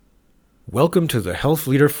Welcome to the Health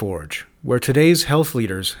Leader Forge, where today's health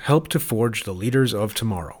leaders help to forge the leaders of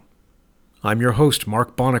tomorrow. I'm your host,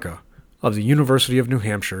 Mark Bonica, of the University of New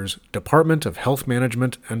Hampshire's Department of Health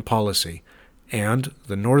Management and Policy and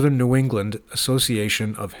the Northern New England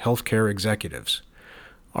Association of Healthcare Executives.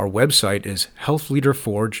 Our website is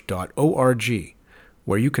healthleaderforge.org,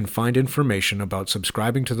 where you can find information about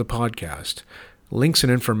subscribing to the podcast, links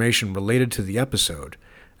and information related to the episode,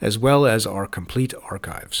 as well as our complete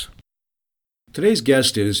archives. Today's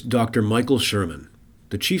guest is Dr. Michael Sherman,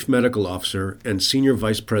 the Chief Medical Officer and Senior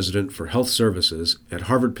Vice President for Health Services at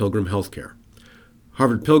Harvard Pilgrim Healthcare.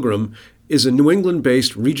 Harvard Pilgrim is a New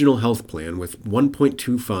England-based regional health plan with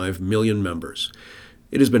 1.25 million members.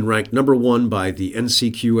 It has been ranked number one by the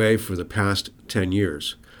NCQA for the past 10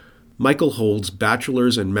 years. Michael holds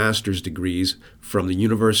bachelor's and master's degrees from the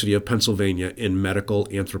University of Pennsylvania in medical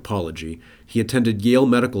anthropology. He attended Yale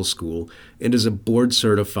Medical School and is a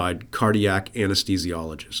board-certified cardiac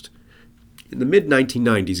anesthesiologist. In the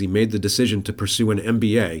mid-1990s, he made the decision to pursue an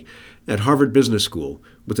MBA at Harvard Business School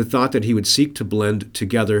with the thought that he would seek to blend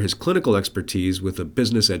together his clinical expertise with a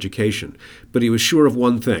business education. But he was sure of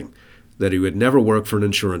one thing, that he would never work for an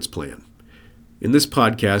insurance plan. In this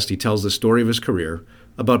podcast, he tells the story of his career,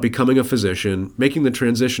 about becoming a physician, making the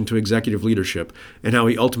transition to executive leadership, and how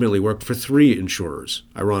he ultimately worked for 3 insurers,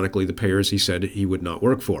 ironically the payers he said he would not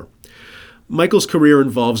work for. Michael's career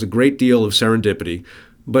involves a great deal of serendipity,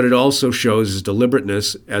 but it also shows his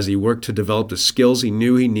deliberateness as he worked to develop the skills he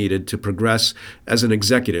knew he needed to progress as an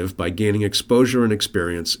executive by gaining exposure and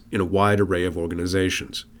experience in a wide array of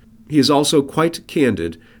organizations. He is also quite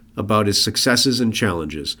candid about his successes and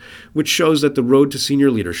challenges, which shows that the road to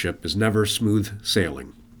senior leadership is never smooth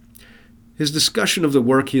sailing. His discussion of the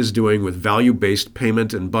work he is doing with value-based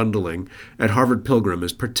payment and bundling at Harvard Pilgrim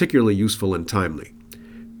is particularly useful and timely.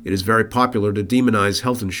 It is very popular to demonize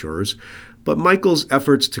health insurers, but Michael's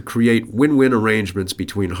efforts to create win-win arrangements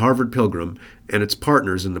between Harvard Pilgrim and its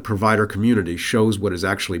partners in the provider community shows what is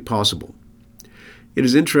actually possible. It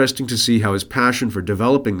is interesting to see how his passion for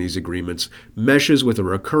developing these agreements meshes with a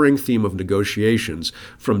recurring theme of negotiations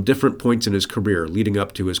from different points in his career leading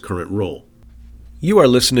up to his current role. You are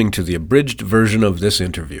listening to the abridged version of this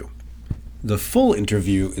interview. The full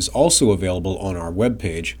interview is also available on our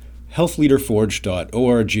webpage,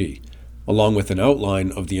 healthleaderforge.org, along with an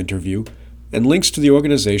outline of the interview and links to the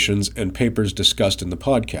organizations and papers discussed in the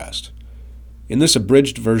podcast. In this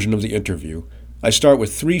abridged version of the interview, I start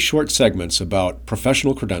with 3 short segments about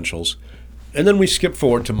professional credentials, and then we skip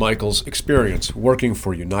forward to Michael's experience working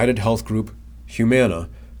for United Health Group, Humana,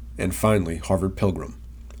 and finally Harvard Pilgrim.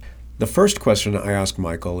 The first question I ask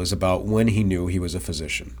Michael is about when he knew he was a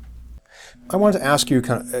physician. I want to ask you,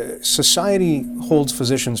 society holds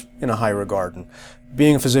physicians in a high regard, and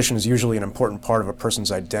being a physician is usually an important part of a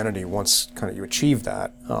person's identity once you achieve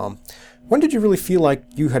that. When did you really feel like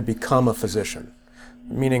you had become a physician?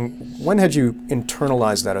 Meaning, when had you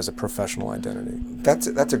internalized that as a professional identity?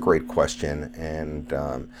 That's a great question, and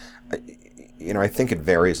I think it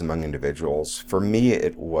varies among individuals. For me,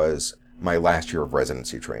 it was my last year of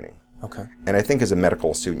residency training. Okay. And I think as a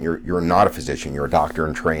medical student, you're not a physician, you're a doctor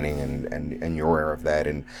in training, and you're aware of that.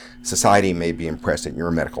 And society may be impressed that you're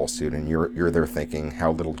a medical student. You're there thinking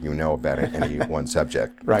how little you know about any one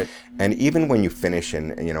subject. Right. And even when you finish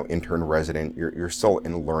in intern resident, you're still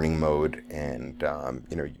in learning mode. And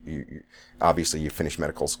you obviously you finish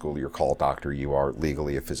medical school, you're called doctor, you are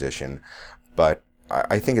legally a physician. But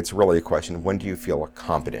I think it's really a question of when do you feel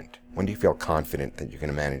competent? When do you feel confident that you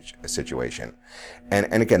can manage a situation?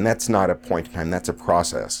 And again, that's not a point in time, that's a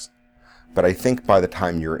process. But I think by the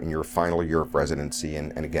time you're in your final year of residency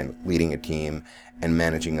and again, leading a team and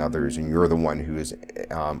managing others, and you're the one who is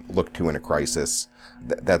looked to in a crisis,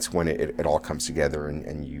 that's when it all comes together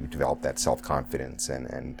and you develop that self-confidence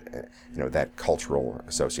and that cultural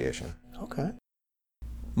association. Okay.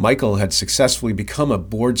 Michael had successfully become a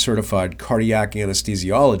board-certified cardiac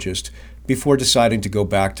anesthesiologist before deciding to go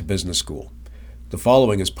back to business school. The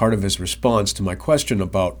following is part of his response to my question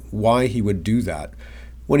about why he would do that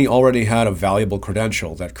when he already had a valuable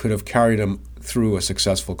credential that could have carried him through a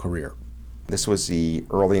successful career. This was the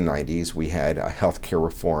early 90s. We had a healthcare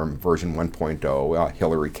reform version 1.0,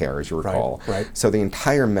 Hillary Care, as you recall. Right. So the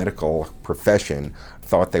entire medical profession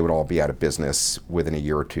thought they would all be out of business within a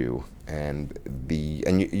year or two. And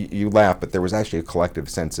you laugh, but there was actually a collective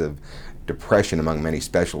sense of depression among many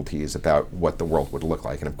specialties about what the world would look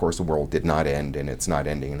like. And of course, the world did not end, and it's not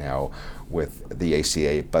ending now with the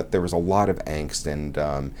ACA. But there was a lot of angst, and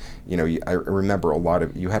I remember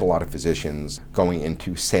you had a lot of physicians going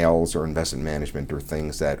into sales or investment management or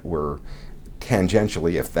things that were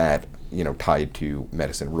tangentially, if that, tied to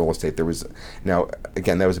medicine, real estate. There was, now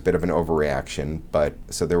again, that was a bit of an overreaction, but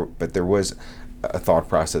there was a thought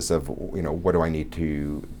process of, what do I need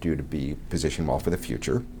to do to be positioned well for the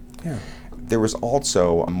future? Yeah. There was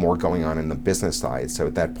also more going on in the business side. So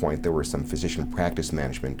at that point, there were some physician practice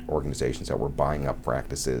management organizations that were buying up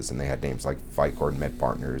practices, and they had names like Vicor and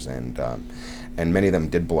MedPartners, and many of them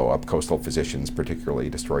did blow up. Coastal Physicians particularly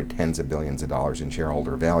destroyed tens of billions of dollars in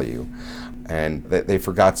shareholder value. And they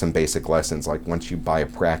forgot some basic lessons, like once you buy a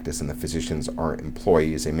practice and the physicians aren't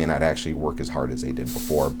employees, they may not actually work as hard as they did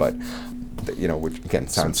before, but, which again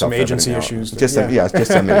sounds some agency now. issues. Just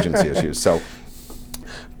some agency issues. So.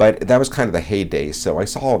 But that was kind of the heyday. So I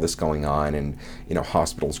saw all this going on, and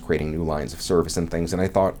hospitals creating new lines of service and things. And I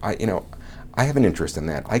thought, I have an interest in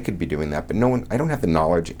that. I could be doing that, but I don't have the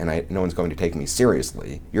knowledge, and no one's going to take me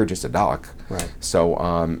seriously. You're just a doc. Right. So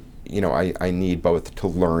I need both to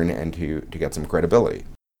learn and to get some credibility.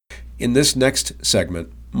 In this next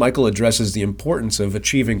segment, Michael addresses the importance of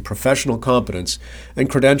achieving professional competence and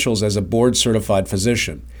credentials as a board-certified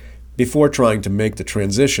physician before trying to make the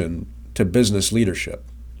transition to business leadership.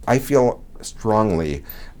 I feel strongly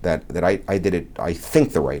that I did it, I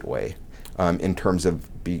think, the right way, in terms of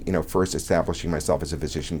first establishing myself as a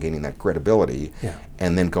physician, gaining that credibility,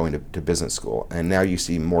 and then going to business school. And now you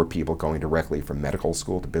see more people going directly from medical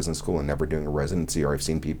school to business school and never doing a residency, or I've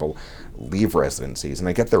seen people leave residencies, and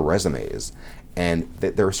I get their resumes, and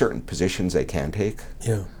there are certain positions they can take.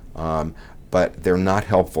 Yeah. But they're not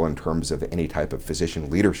helpful in terms of any type of physician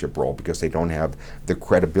leadership role, because they don't have the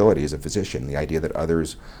credibility as a physician, the idea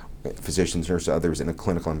that physicians, nurses, others in a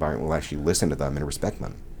clinical environment will actually listen to them and respect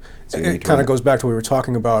them. So it kind of goes back to what we were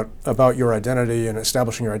talking about your identity and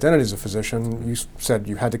establishing your identity as a physician. You said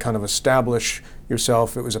you had to kind of establish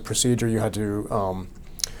yourself. It was a procedure. You had to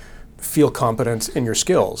feel competent in your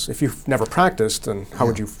skills. If you've never practiced, then how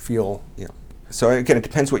would you feel? Yeah. So again, it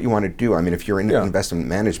depends what you want to do. I mean, if you're in investment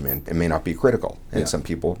management, it may not be critical, and some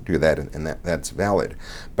people do that, and that's valid.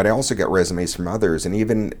 But I also get resumes from others, and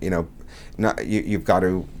even you've got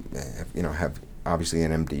to have obviously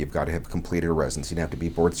an MD. You've got to have completed a residency. You have to be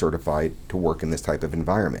board certified to work in this type of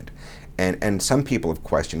environment. And some people have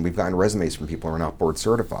questioned. We've gotten resumes from people who are not board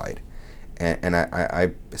certified, and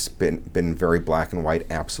I've been very black and white.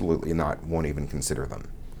 Absolutely not. Won't even consider them.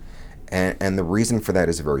 And the reason for that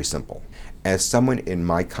is very simple. As someone in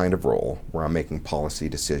my kind of role, where I'm making policy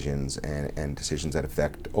decisions and decisions that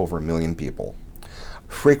affect over 1 million people,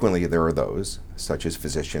 frequently there are those, such as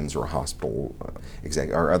physicians or hospital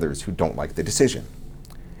or others, who don't like the decision.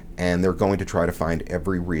 And they're going to try to find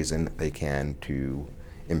every reason they can to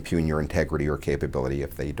impugn your integrity or capability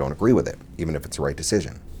if they don't agree with it, even if it's the right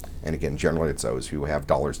decision. And again, generally it's those who have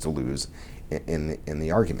dollars to lose in the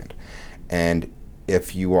argument. And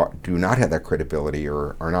if you do not have that credibility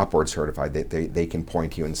or are not board certified, they can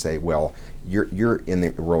point to you and say, well, you're in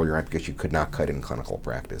the role you're in because you could not cut in clinical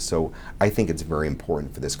practice. So I think it's very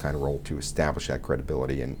important for this kind of role to establish that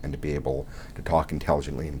credibility and to be able to talk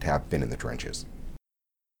intelligently and to have been in the trenches.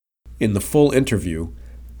 In the full interview,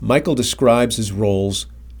 Michael describes his roles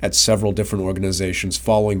at several different organizations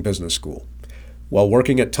following business school. While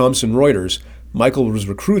working at Thomson Reuters, Michael was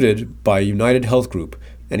recruited by United Health Group,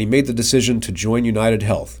 and he made the decision to join United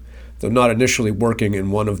Health, though not initially working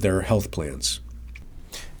in one of their health plans.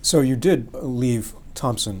 So you did leave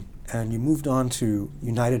Thomson, and you moved on to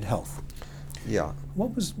United Health. Yeah.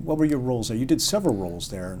 What were your roles there? You did several roles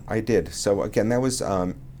there. I did. So again, that was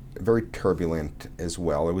very turbulent as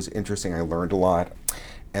well. It was interesting. I learned a lot.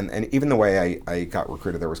 And even the way I got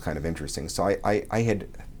recruited there was kind of interesting. So I had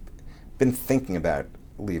been thinking about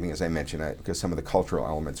leaving, as I mentioned, because some of the cultural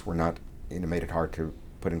elements were not, made it hard to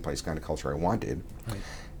put in place the kind of culture I wanted. Right.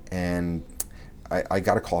 And I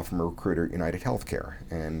got a call from a recruiter at United Healthcare,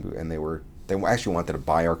 and they actually wanted to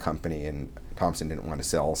buy our company, and Thomson didn't want to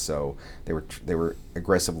sell, so they were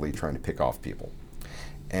aggressively trying to pick off people.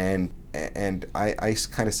 And I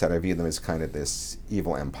kind of said I view them as kind of this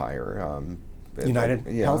evil empire. United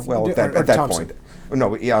Health? Well, at that point.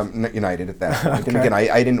 No, United at that point. Okay. And again,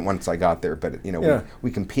 I didn't once I got there, but we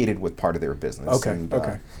competed with part of their business. Okay. And,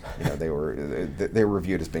 okay. They were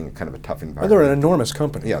viewed as being kind of a tough environment. Well, they're an enormous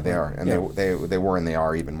company. Yeah, they are, and they were, and they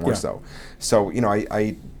are even more so. So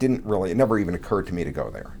I didn't really. It never even occurred to me to go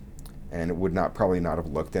there, and it would probably not have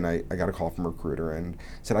looked. And I got a call from a recruiter and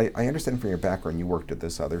said, I understand from your background you worked at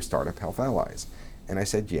this other startup, Health Allies, and I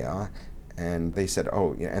said, yeah. And they said,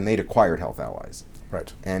 oh, yeah, and they'd acquired Health Allies.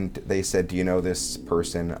 Right. And they said, do you know this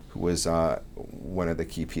person who was one of the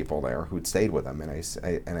key people there who'd stayed with them?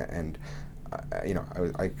 And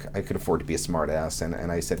I could afford to be a smart ass,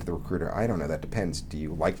 and I said to the recruiter, I don't know, that depends. Do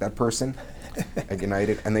you like that person at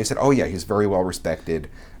United? And they said, oh yeah, he's very well respected,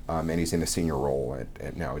 and he's in a senior role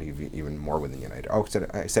at now, even more within United.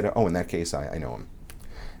 I said, oh, in that case, I know him.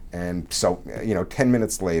 And so, 10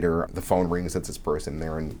 minutes later, the phone rings. It's this person.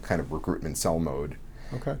 They're in kind of recruitment cell mode.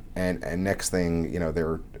 Okay. And next thing,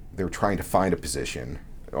 they're trying to find a position,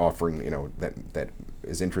 offering, that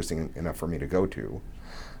is interesting enough for me to go to.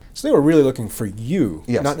 So they were really looking for you,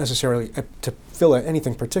 Yes. not necessarily to fill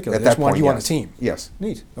anything particular. At They just that wanted point, you on yes. the team. Yes.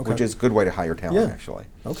 Neat. Okay. Which is a good way to hire talent, Yeah. actually.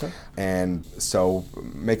 Okay. And so,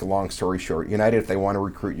 make a long story short, United, if they want to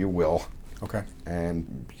recruit you, will. Okay.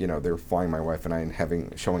 And they're flying my wife and I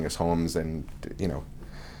and showing us homes, and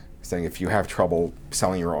saying if you have trouble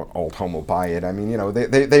selling your old home, we'll buy it. I mean,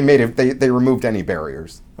 they removed any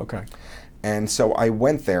barriers. Okay. And so I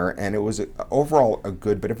went there, and it was overall a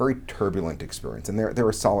good but a very turbulent experience. And they're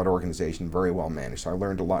a solid organization, very well managed. So I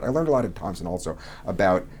learned a lot. I learned a lot at Thomson also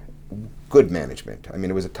about good management. I mean,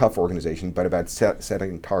 it was a tough organization, but about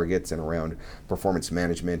setting targets and around performance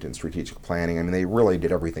management and strategic planning. I mean, they really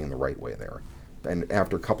did everything the right way there. And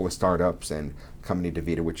after a couple of startups and company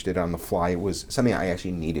DeVita, which did it on the fly, it was something I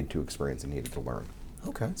actually needed to experience and needed to learn.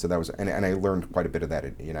 Okay. So that was, and I learned quite a bit of that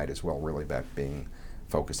at United as well, really about being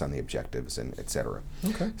focused on the objectives and et cetera.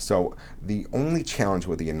 Okay. So the only challenge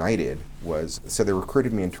with the United was, so they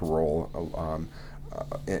recruited me into a role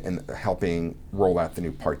in helping roll out the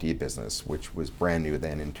new Part D business, which was brand new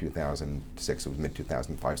then in 2006. It was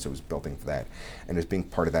mid-2005, so it was building for that. And it was being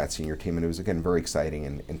part of that senior team, and it was, again, very exciting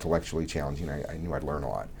and intellectually challenging. I knew I'd learn a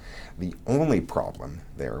lot. The only problem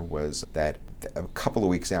there was that a couple of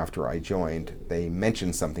weeks after I joined, they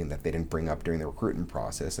mentioned something that they didn't bring up during the recruitment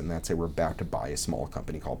process, and that's they were about to buy a small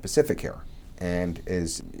company called Pacificare. And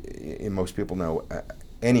as most people know,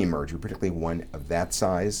 any merger, particularly one of that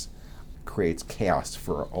size, creates chaos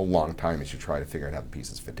for a long time as you try to figure out how the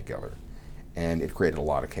pieces fit together. And it created a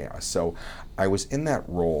lot of chaos. So I was in that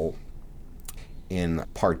role in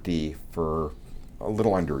Part D for a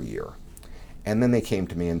little under a year. And then they came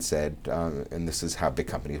to me and said, and this is how big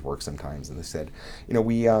companies work sometimes, and they said,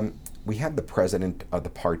 we had the president of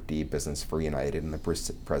the Part D business for United and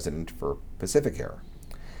the president for Pacificare.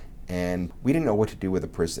 And we didn't know what to do with the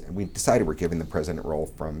president. We decided we're giving the president role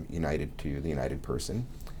from United to the United person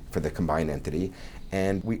for the combined entity.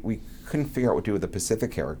 And we couldn't figure out what to do with the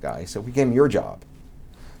Pacificare guy, so we gave him your job.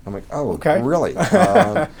 I'm like, oh, okay. Really?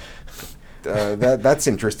 That's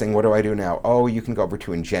interesting. What do I do now? Oh, you can go over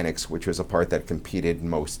to Ingenix, which was a part that competed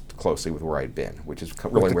most closely with where I'd been, which is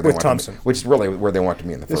really where they wanted Thomson. me. Which is really where they wanted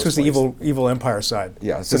me in the first place. This was the evil Empire side.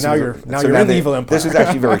 Yeah. So now you're in the evil Empire. This was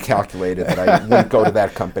actually very calculated that I wouldn't go to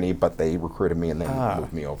that company, but they recruited me and then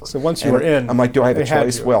moved me over. So once you were in, I'm like, do I have a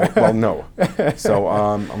choice? you. Well, no. So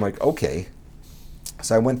I'm like, okay.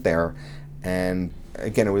 So I went there, and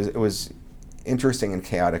again, it was interesting and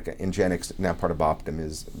chaotic. Ingenix, now part of Optum,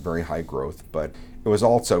 is very high growth, but it was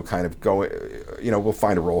also kind of we'll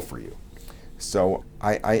find a role for you. So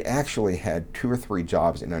I actually had 2 or 3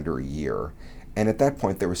 jobs in under a year, and at that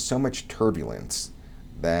point there was so much turbulence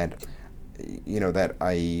that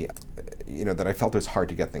I felt it was hard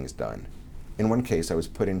to get things done. In one case, I was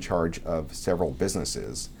put in charge of several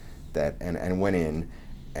businesses and went in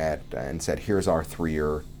and said, here's our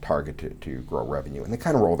 3-year target to grow revenue, and they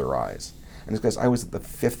kind of rolled their eyes. And it's because I was the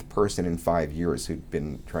 5th person in 5 years who'd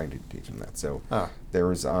been trying to teach them that. So they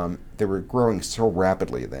were growing so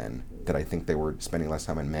rapidly then that I think they were spending less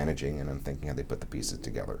time on managing and on thinking how they put the pieces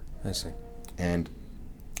together. I see. And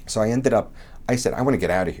so I said, I want to get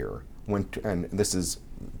out of here. And this is,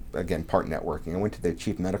 again, part networking. I went to the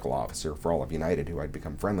chief medical officer for all of United, who I'd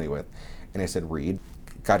become friendly with, and I said, Reed,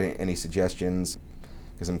 got any suggestions?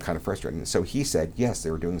 Because I'm kind of frustrated. And so he said, yes,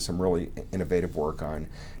 they were doing some really innovative work on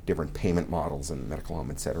different payment models and medical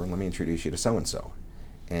home, et cetera, and let me introduce you to so-and-so.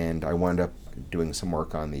 And I wound up doing some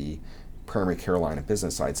work on the primary care line of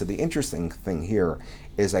business side. So the interesting thing here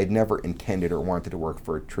is I'd never intended or wanted to work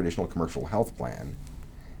for a traditional commercial health plan,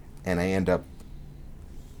 and I end up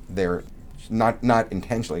there, not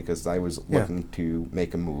intentionally, because I was looking to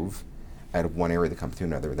make a move out of one area of the company to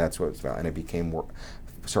another. That's what it was about, and I became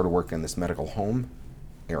sort of working on this medical home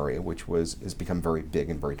area, which has become very big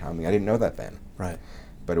and very timely. I didn't know that then. Right.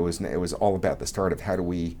 But it was all about the start of how do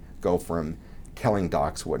we go from telling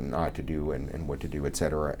docs what not to do and what to do, et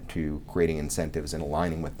cetera, to creating incentives and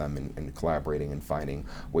aligning with them and collaborating and finding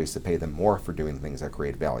ways to pay them more for doing things that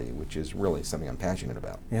create value, which is really something I'm passionate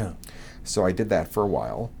about. Yeah. So I did that for a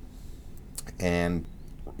while, and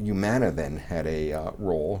Humana then had a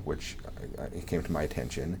role, which it came to my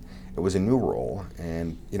attention. It was a new role,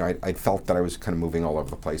 and I felt that I was kind of moving all over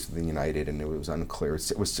the place within United, and it was unclear. It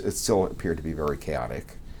still appeared to be very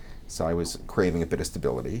chaotic, so I was craving a bit of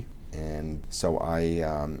stability, and so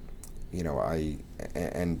I'll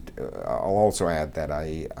also add that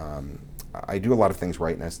I do a lot of things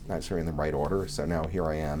right, not necessarily in the right order. So now here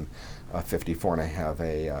I am, 54, and I have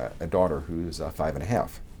a daughter who's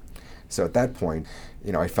 5.5. So at that point,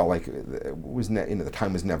 I felt like the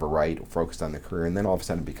time was never right, focused on the career, and then all of a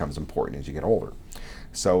sudden it becomes important as you get older.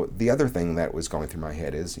 So the other thing that was going through my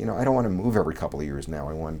head is, I don't want to move every couple of years now.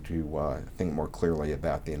 I want to think more clearly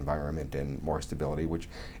about the environment and more stability, which,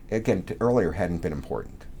 again, earlier hadn't been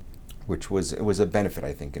important, which was a benefit,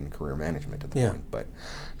 I think, in career management at the point. But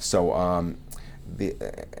so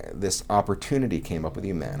this opportunity came up with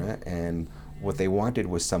Humana, and what they wanted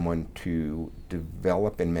was someone to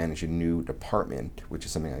develop and manage a new department, which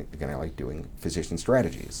is something, I like doing, physician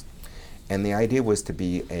strategies. And the idea was to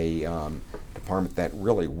be a department that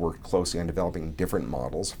really worked closely on developing different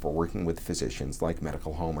models for working with physicians, like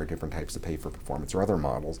medical home or different types of pay-for-performance or other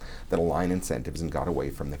models that align incentives and got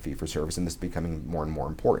away from the fee-for-service, and this is becoming more and more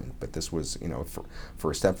important. But this was,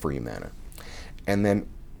 first step for Humana. And then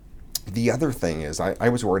the other thing is, I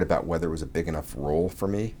was worried about whether it was a big enough role for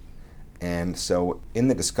me. And so in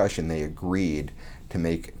the discussion, they agreed to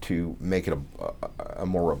make it a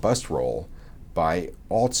more robust role by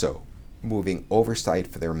also moving oversight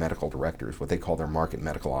for their medical directors, what they call their market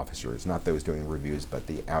medical officers, not those doing reviews, but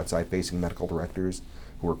the outside-facing medical directors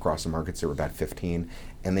who were across the markets. There were about 15,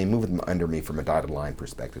 and they moved them under me from a dotted line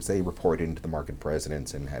perspective. So they reported into the market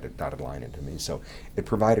presidents and had a dotted line into me. So it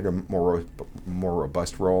provided a more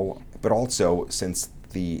robust role, but also, since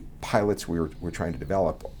the pilots we were trying to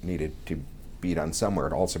develop needed to be done somewhere,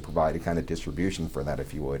 it also provided kind of distribution for that,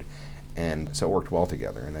 if you would. And so it worked well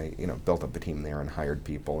together, and I built up a team there and hired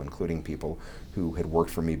people, including people who had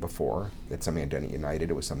worked for me before. It's something I'd done at United.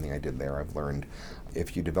 It was something I did there. I've learned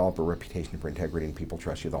if you develop a reputation for integrity and people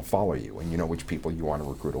trust you, they'll follow you, and you know which people you want to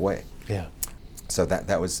recruit away. Yeah. So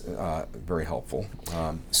that was very helpful.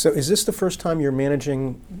 So is this the first time you're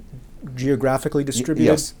managing geographically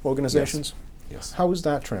distributed organizations? Yes. How was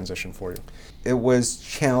that transition for you? It was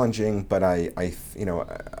challenging, but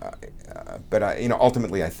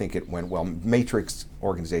ultimately I think it went well. Matrix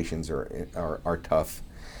organizations are tough,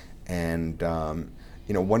 and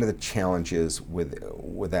one of the challenges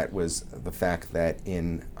with that was the fact that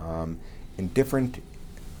in different,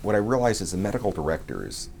 what I realized is the medical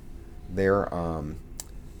directors, their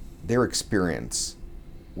experience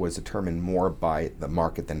was determined more by the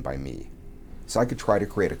market than by me. So I could try to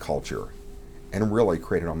create a culture and really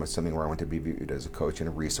created almost something where I want to be viewed as a coach and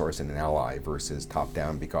a resource and an ally versus top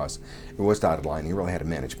down, because it was dotted line. You really had to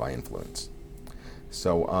manage by influence.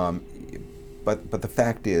 So, but the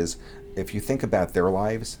fact is, if you think about their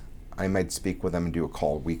lives, I might speak with them and do a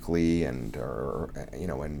call weekly, and try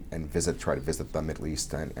to visit them at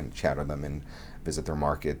least, and chat with them and visit their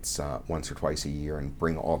markets once or twice a year, and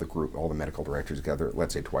bring all the medical directors together,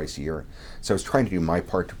 let's say twice a year. So I was trying to do my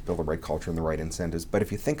part to build the right culture and the right incentives. But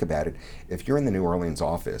if you think about it, if you're in the New Orleans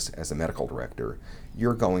office as a medical director,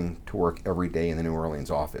 you're going to work every day in the New Orleans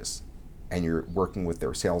office, and you're working with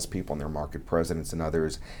their salespeople and their market presidents and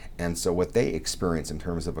others. And so what they experience in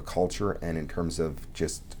terms of a culture and in terms of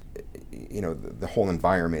just the whole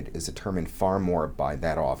environment is determined far more by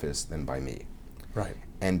that office than by me. Right.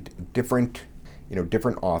 And different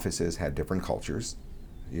offices had different cultures.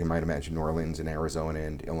 You might imagine New Orleans and Arizona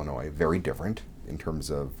and Illinois, very different in terms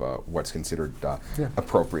of what's considered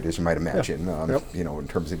appropriate, as you might imagine, in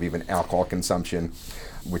terms of even alcohol consumption,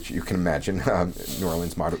 which you can imagine, New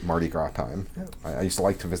Orleans Mardi Gras time. I used to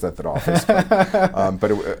like to visit that office.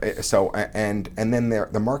 And then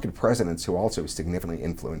the market presidents, who also significantly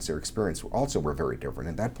influenced their experience, also were very different.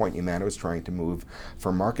 At that point, Humana was trying to move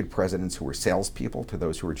from market presidents who were salespeople to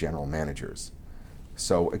those who were general managers.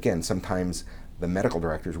 So again, sometimes the medical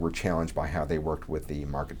directors were challenged by how they worked with the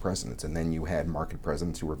market presidents. And then you had market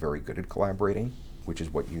presidents who were very good at collaborating, which is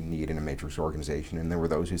what you need in a matrix organization. And there were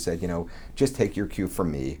those who said, just take your cue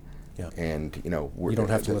from me. Yeah. And you don't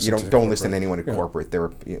have to listen. Don't listen to anyone at corporate.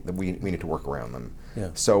 We need to work around them. Yeah.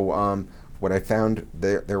 So what I found,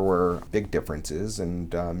 there were big differences,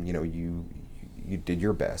 and you did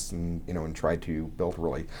your best, and tried to build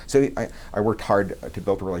So I worked hard to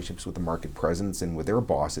build relationships with the market presidents and with their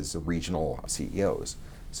bosses, the regional CEOs,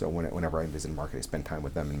 So whenever I visited market, I spent time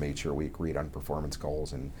with them and made sure we agreed on performance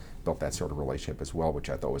goals and built that sort of relationship as well, which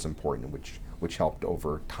I thought was important, which helped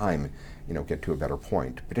over time, get to a better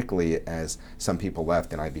point. Particularly as some people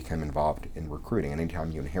left and I became involved in recruiting. And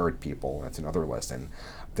anytime you inherit people, that's another lesson.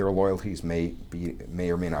 Their loyalties may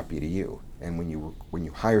or may not be to you. And when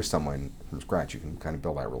you hire someone from scratch, you can kind of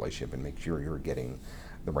build that relationship and make sure you're getting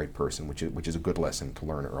the right person, which is a good lesson to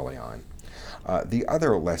learn early on. The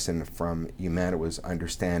other lesson from Humana was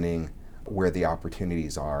understanding where the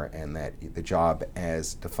opportunities are and that the job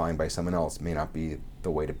as defined by someone else may not be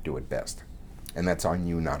the way to do it best. And that's on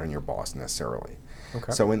you, not on your boss necessarily.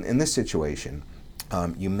 Okay. So in this situation,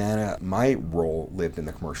 Humana, my role lived in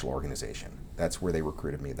the commercial organization. That's where they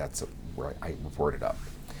recruited me. That's where I reported up.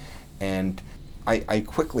 And I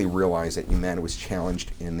quickly realized that Humana was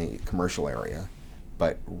challenged in the commercial area,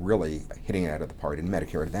 but really hitting it out of the park in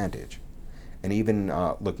Medicare Advantage. And even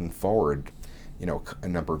looking forward, a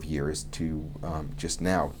number of years to just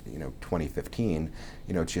now, 2015,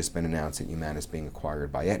 it's just been announced that Humana is being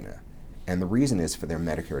acquired by Aetna. And the reason is for their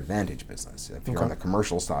Medicare Advantage business. If you're on the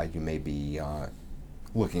commercial side, you may be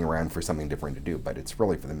looking around for something different to do, but it's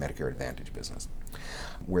really for the Medicare Advantage business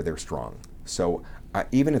where they're strong. So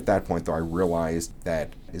even at that point, though, I realized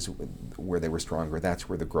that is where they were stronger. That's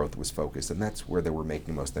where the growth was focused, and that's where they were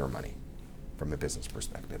making most of their money from a business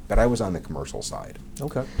perspective. But I was on the commercial side.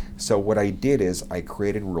 Okay. So what I did is I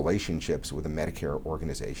created relationships with a Medicare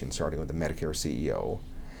organization, starting with the Medicare CEO,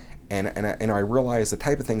 and I realized the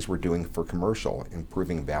type of things we're doing for commercial,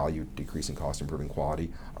 improving value, decreasing cost, improving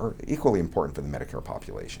quality, are equally important for the Medicare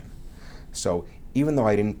population. So even though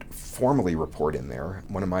I didn't formally report in there,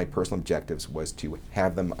 one of my personal objectives was to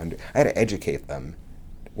have them I had to educate them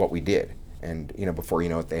what we did. And before you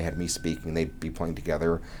know it, they had me speaking. They'd be pulling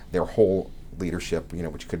together their whole leadership,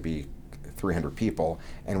 which could be 300 people,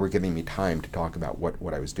 and were giving me time to talk about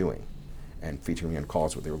what I was doing and featuring me on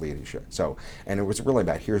calls with their leadership. So, and it was really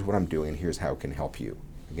about, here's what I'm doing and here's how it can help you.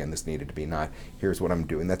 Again, this needed to be not, here's what I'm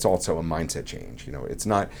doing. That's also a mindset change. It's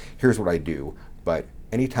not, here's what I do, but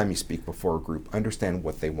anytime you speak before a group, understand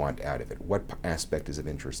what they want out of it. What aspect is of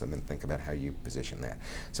interest to them, and think about how you position that.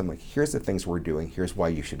 So I'm like, here's the things we're doing, here's why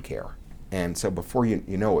you should care. And so before you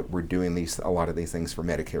know it, we're doing a lot of these things for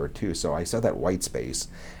Medicare too. So I saw that white space,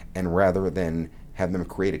 and rather than have them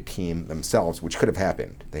create a team themselves, which could have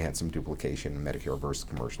happened, they had some duplication in Medicare versus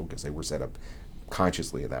commercial because they were set up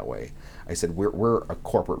consciously that way. I said, we're a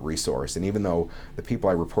corporate resource, and even though the people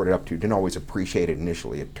I reported up to didn't always appreciate it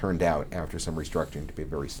initially, it turned out after some restructuring to be a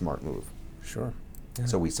very smart move. Sure. Yeah.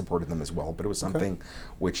 So we supported them as well, but it was something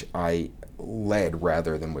which I led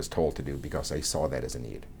rather than was told to do because I saw that as a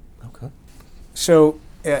need. Okay. So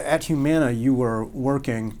at Humana, you were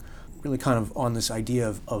working really kind of on this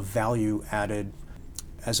idea of value added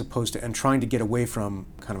as opposed to, and trying to get away from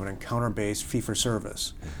kind of an encounter-based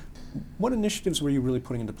fee-for-service. What initiatives were you really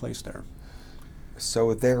putting into place there?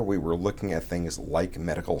 So there we were looking at things like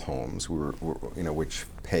medical homes, which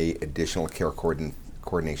pay additional care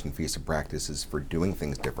coordination fees to practices for doing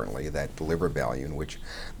things differently that deliver value and which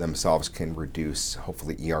themselves can reduce,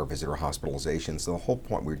 hopefully, ER visitor hospitalizations. So the whole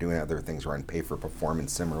point, we were doing other things around pay for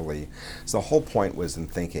performance similarly. So the whole point was in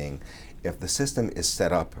thinking, if the system is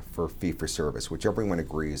set up for fee-for-service, which everyone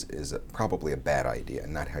agrees is probably a bad idea,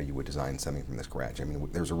 not how you would design something from the scratch. I mean,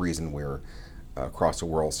 there's a reason we're across the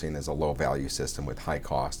world seen as a low-value system with high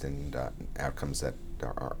cost and outcomes that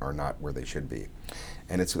are not where they should be.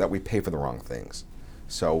 And it's that we pay for the wrong things.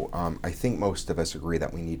 So I think most of us agree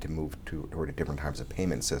that we need to move toward a different types of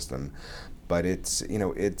payment system, but it's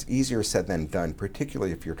easier said than done,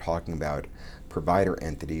 particularly if you're talking about provider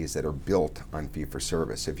entities that are built on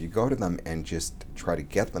fee-for-service. If you go to them and just try to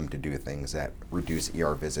get them to do things that reduce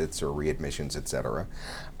ER visits or readmissions, etc.,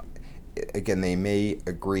 again, they may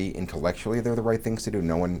agree intellectually they're the right things to do.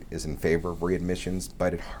 No one is in favor of readmissions,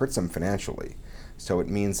 but it hurts them financially. So it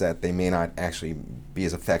means that they may not actually be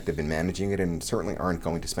as effective in managing it, and certainly aren't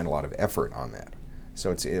going to spend a lot of effort on that.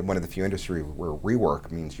 So it's one of the few industries where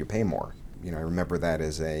rework means you pay more. I remember that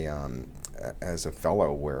as a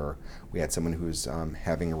fellow where we had someone who's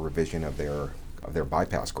having a revision of their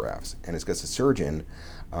bypass grafts, and it's because the surgeon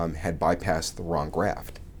had bypassed the wrong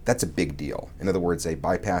graft. That's a big deal. In other words, they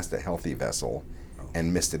bypassed a healthy vessel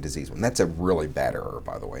and missed a diseased one. That's a really bad error,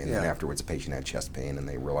 by the way. And then afterwards, the patient had chest pain, and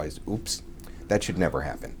they realized, oops, that should never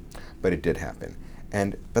happen. But it did happen.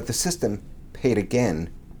 But the system paid again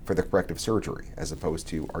for the corrective surgery, as opposed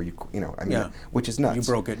to, which is nuts. You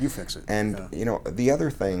broke it, you fix it. And, the other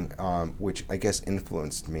thing, which I guess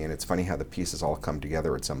influenced me, and it's funny how the pieces all come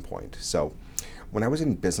together at some point. So when I was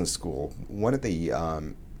in business school, one of the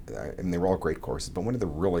and they were all great courses, but one of the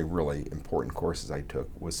really, really important courses I took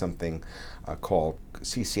was something called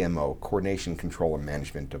CCMO, Coordination, Control, and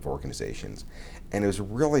Management of Organizations. And it was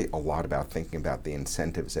really a lot about thinking about the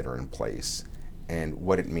incentives that are in place and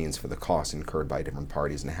what it means for the costs incurred by different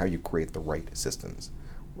parties and how you create the right systems,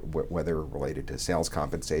 whether related to sales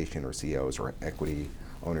compensation or CEOs or equity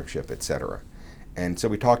ownership, et cetera. And so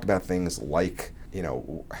we talked about things like,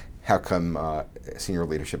 how come senior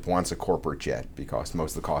leadership wants a corporate jet because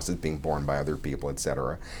most of the cost is being borne by other people, et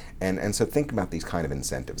cetera. And so think about these kind of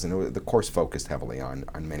incentives. And the course focused heavily on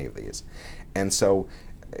many of these. And so,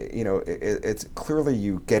 it's clearly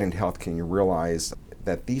you get into healthcare and you realize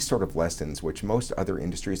that these sort of lessons, which most other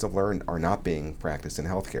industries have learned, are not being practiced in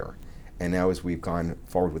healthcare. And now as we've gone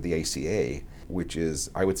forward with the ACA, which is,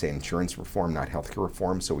 I would say, insurance reform, not healthcare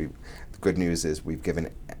reform. So the good news is we've given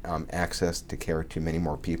access to care to many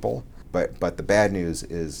more people. But the bad news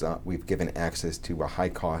is we've given access to a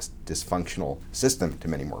high-cost, dysfunctional system to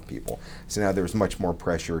many more people. So now there's much more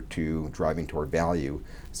pressure to driving toward value,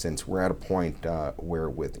 since we're at a point where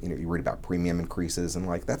you read about premium increases and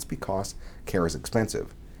that's because care is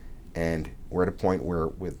expensive. And we're at a point where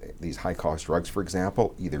with these high-cost drugs, for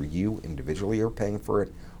example, either you individually are paying for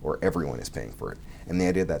it or everyone is paying for it. And the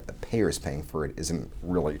idea that the payer is paying for it isn't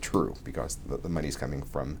really true because the money's coming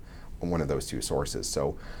from one of those two sources.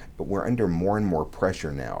 So we're under more and more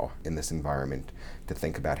pressure now in this environment to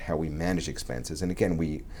think about how we manage expenses. And again,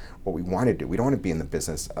 what we want to do, we don't want to be in the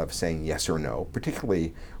business of saying yes or no,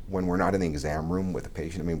 particularly when we're not in the exam room with a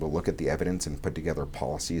patient. I mean, we'll look at the evidence and put together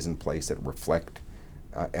policies in place that reflect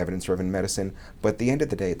evidence-driven medicine, but at the end of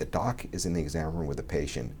the day, the doc is in the exam room with the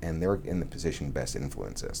patient, and they're in the position best to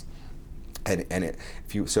influence this.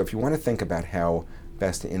 If you want to think about how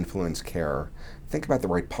best to influence care, think about the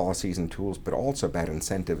right policies and tools, but also about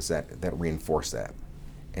incentives that reinforce that.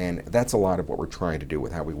 And that's a lot of what we're trying to do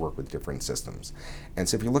with how we work with different systems. And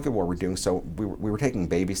so if you look at what we're doing, so we were taking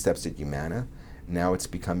baby steps at Humana. Now it's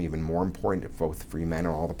become even more important both for Humana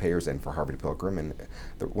and all the payers and for Harvard Pilgrim. And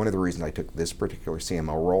one of the reasons I took this particular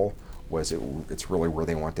CMO role was it's really where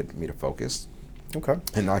they wanted me to focus. Okay.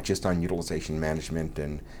 And not just on utilization management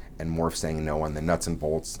and more of saying no on the nuts and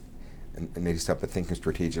bolts and maybe stuff, but thinking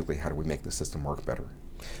strategically, how do we make the system work better?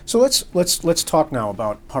 So let's talk now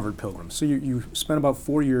about Harvard Pilgrim. So you spent about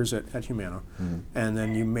 4 years at Humana, mm-hmm. and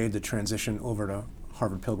then you made the transition over to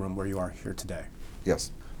Harvard Pilgrim, where you are here today.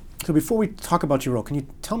 Yes. So before we talk about your role, can you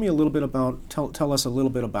tell me a little bit about tell us a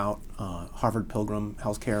little bit about Harvard Pilgrim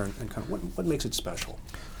Healthcare and kind of what makes it special?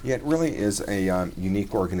 Yeah, it really is a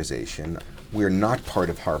unique organization. We're not part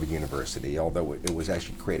of Harvard University, although it was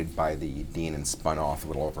actually created by the dean and spun off a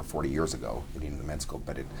little over 40 years ago, the dean of the med school.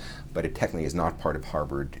 But it technically is not part of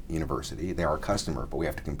Harvard University. They are a customer, but we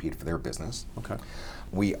have to compete for their business. Okay.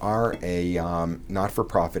 We are a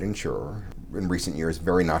not-for-profit insurer. In recent years,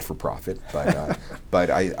 very not-for-profit, but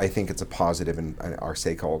I think it's a positive, and our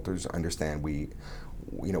stakeholders understand we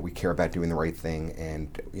care about doing the right thing,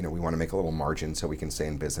 and we want to make a little margin so we can stay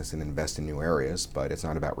in business and invest in new areas. But it's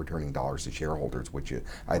not about returning dollars to shareholders, which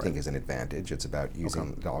I think is an advantage. It's about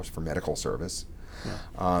using dollars for medical service.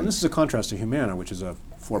 Yeah. And this is a contrast to Humana, which is a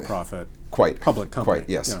for-profit, public company. Quite,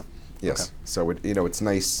 yes. Yeah. Yes. Okay. So it's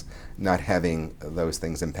nice not having those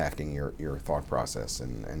things impacting your thought process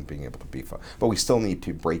and being able to beef up. But we still need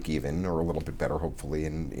to break even or a little bit better, hopefully,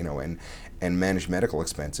 and manage medical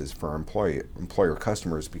expenses for our employer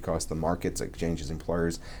customers, because the markets, exchanges,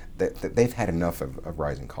 employers, that they've had enough of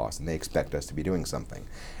rising costs, and they expect us to be doing something.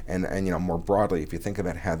 And more broadly, if you think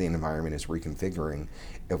about how the environment is reconfiguring,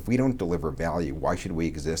 if we don't deliver value, why should we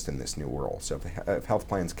exist in this new world? So if health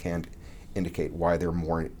plans can't indicate why they're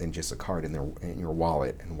more than just a card in your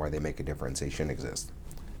wallet and why they make a difference, they shouldn't exist.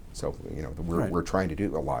 So we're trying to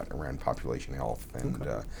do a lot around population health and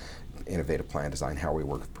innovative plan design, how we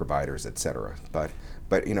work with providers, et cetera. But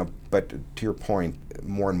to your point,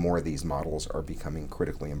 more and more of these models are becoming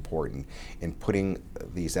critically important in putting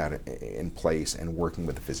these out in place and working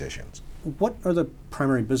with the physicians. What are the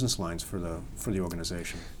primary business lines for the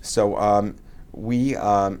organization? So. We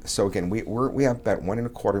have about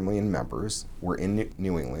 1.25 million members. We're in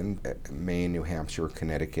New England, Maine, New Hampshire,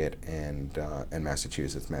 Connecticut, and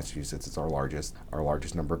Massachusetts. Massachusetts is our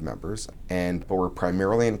largest number of members. But we're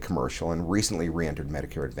primarily in commercial, and recently re-entered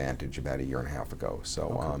Medicare Advantage about 1.5 years ago.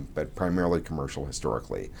 So, but primarily commercial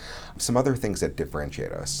historically. Some other things that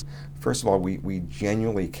differentiate us. First of all, we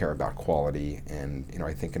genuinely care about quality, and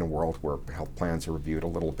I think in a world where health plans are reviewed a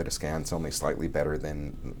little bit askance, only slightly better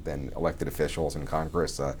than elected officials in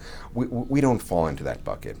Congress, we don't fall into that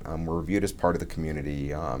bucket. We're reviewed as part of the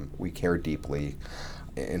community. We care deeply.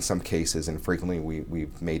 In some cases, and frequently,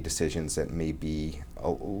 we've made decisions that may be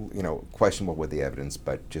questionable with the evidence,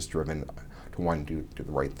 but just driven to want to do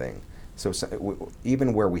the right thing. So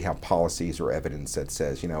even where we have policies or evidence that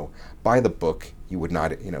says, by the book, you would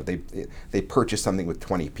not, they purchase something with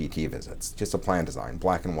 20 PT visits, just a plan design,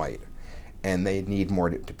 black and white, and they need more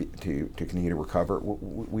to continue to recover.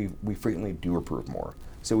 We frequently do approve more.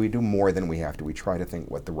 So we do more than we have to. We try to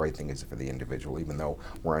think what the right thing is for the individual, even though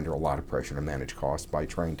we're under a lot of pressure to manage costs by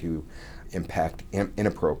trying to impact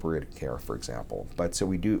inappropriate care, for example. But so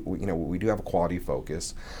we do have a quality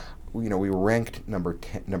focus. We were ranked number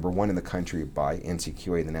 1 in the country by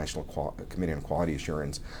NCQA, the National Committee on Quality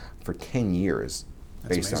Assurance, for 10 years.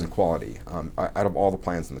 That's based amazing. On quality out of all the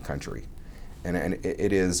plans in the country. And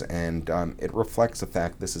it is, and it reflects the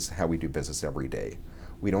fact this is how we do business every day.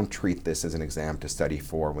 We don't treat this as an exam to study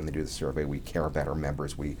for when they do the survey. We care about our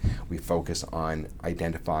members. We focus on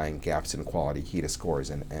identifying gaps in quality, HEDIS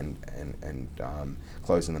scores, and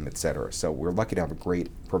closing them, et cetera. So we're lucky to have a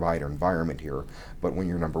great provider environment here. But when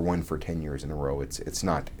you're number 1 for 10 years in a row, it's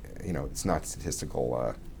not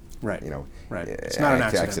statistical. Right. Right. It's not an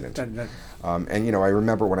accident. And I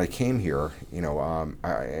remember when I came here,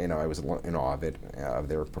 I was in awe of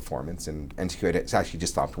their performance, and NCQA actually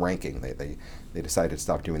just stopped ranking. They decided to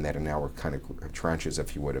stop doing that, and now we're kind of tranches,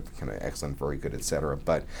 if you would, of kind of excellent, very good, et cetera.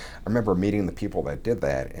 But I remember meeting the people that did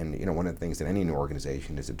that, and one of the things in any new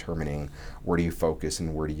organization is determining where do you focus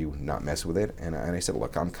and where do you not mess with it. And I said,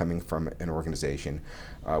 look, I'm coming from an organization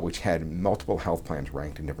which had multiple health plans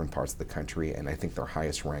ranked in different parts of the country, and I think their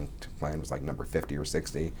highest ranked plan was like number 50 or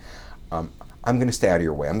 60. I'm going to stay out of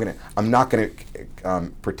your way. I'm not going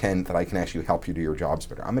to pretend that I can actually help you do your jobs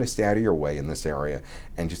better. I'm going to stay out of your way in this area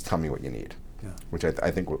and just tell me what you need, which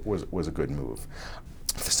I think was a good move.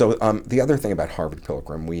 So the other thing about Harvard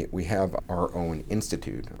Pilgrim, we have our own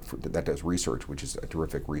institute that does research, which is a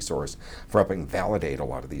terrific resource for helping validate a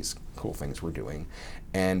lot of these cool things we're doing.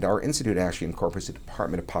 And our institute actually incorporates the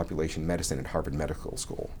Department of Population Medicine at Harvard Medical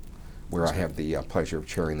School, where I have the pleasure of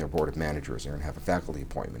chairing their board of managers there and have a faculty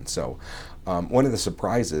appointment. So one of the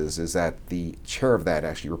surprises is that the chair of that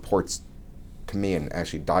actually reports to me and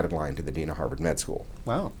actually dotted line to the dean of Harvard Med School.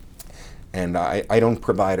 Wow. And I don't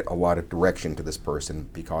provide a lot of direction to this person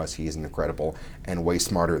because he's incredible and way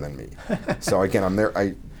smarter than me. So again, I'm there.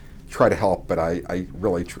 I try to help, but I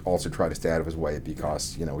really also try to stay out of his way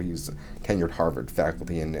because he's tenured Harvard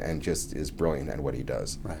faculty and just is brilliant at what he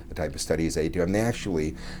does. Right. The type of studies they do, and they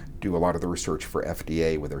actually do a lot of the research for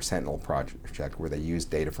FDA with their Sentinel project, where they use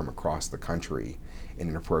data from across the country in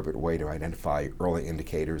an appropriate way to identify early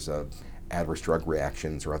indicators of adverse drug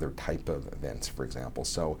reactions or other type of events, for example.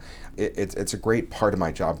 So it's a great part of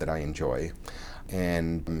my job that I enjoy,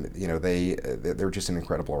 and they're just an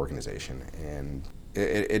incredible organization, and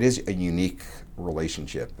it is a unique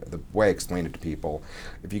relationship. The way I explain it to people,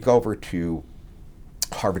 if you go over to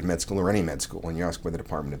Harvard Med School or any med school and you ask where the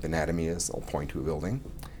Department of Anatomy is, they'll point to a building.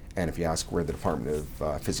 And if you ask where the Department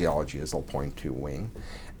of Physiology is, they'll point to a wing.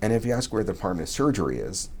 And if you ask where the Department of Surgery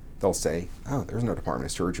is, they'll say, oh, there's no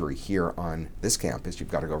Department of Surgery here on this campus.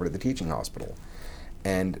 You've got to go over to the teaching hospital.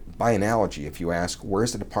 And by analogy, if you ask,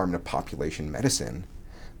 where's the Department of Population Medicine,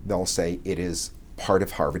 they'll say it is part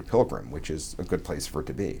of Harvard Pilgrim, which is a good place for it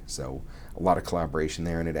to be. So a lot of collaboration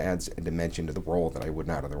there, and it adds a dimension to the role that I would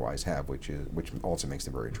not otherwise have, which also makes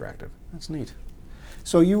it very attractive. That's neat.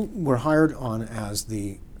 So you were hired on as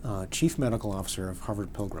the Chief Medical Officer of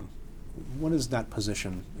Harvard Pilgrim. What does that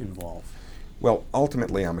position involve? Well,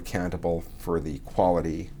 ultimately, I'm accountable for the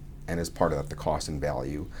quality, and as part of that, the cost and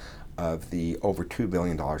value of the over $2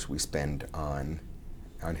 billion we spend on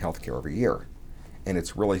healthcare every year. And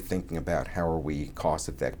it's really thinking about how are we cost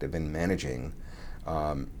effective in managing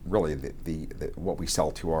really the what we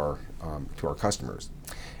sell to our customers.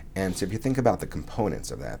 And so if you think about the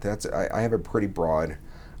components of that, I have a pretty broad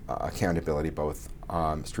accountability, both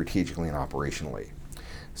strategically and operationally.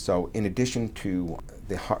 So in addition to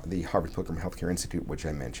the Harvard Pilgrim Healthcare Institute, which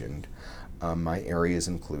I mentioned, my areas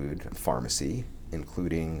include pharmacy,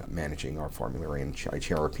 including managing our formulary, and I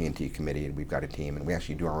chair our P&T committee, and we've got a team, and we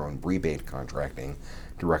actually do our own rebate contracting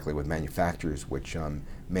directly with manufacturers, which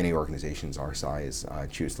many organizations our size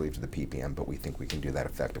choose to leave to the PPM, but we think we can do that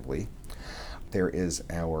effectively. There is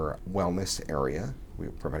our wellness area.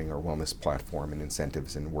 We're providing our wellness platform and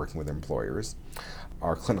incentives and working with employers.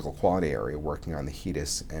 Our clinical quality area, working on the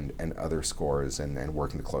HEDIS and other scores and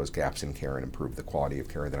working to close gaps in care and improve the quality of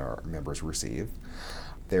care that our members receive.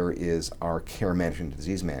 There is our care management and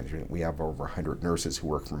disease management. We have over 100 nurses who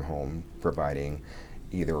work from home providing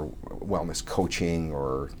either wellness coaching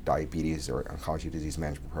or diabetes or oncology disease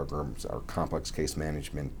management programs or complex case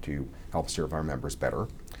management to help serve our members better.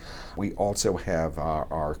 We also have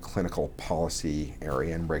our clinical policy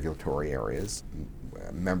area and regulatory areas.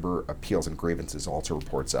 Member appeals and grievances also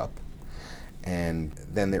reports up. And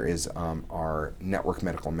then there is our network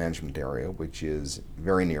medical management area, which is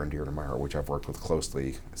very near and dear to my heart, which I've worked with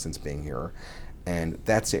closely since being here. And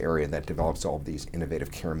that's the area that develops all of these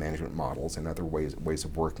innovative care management models and other ways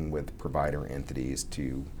of working with provider entities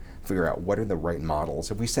to figure out what are the right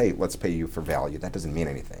models. If we say, let's pay you for value, that doesn't mean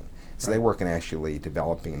anything. So they work in actually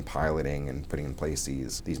developing and piloting and putting in place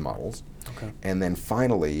these models. Okay. And then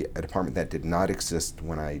finally, a department that did not exist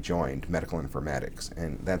when I joined, medical informatics.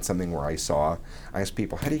 And that's something where I asked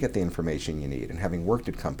people, how do you get the information you need? And having worked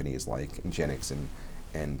at companies like Ingenix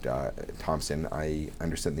and Thomson, I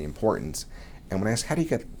understood the importance. And when I asked, how do you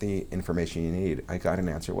get the information you need? I got an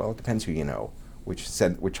answer, well, it depends who you know, which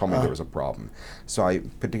told me there was a problem. So I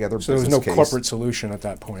put together a business case. So there was no corporate solution at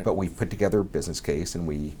that point. But we put together a business case, and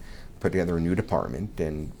we put together a new department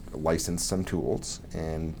and licensed some tools,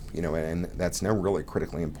 and that's now really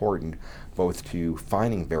critically important, both to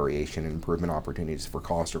finding variation and improvement opportunities for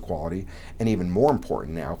cost or quality, and even more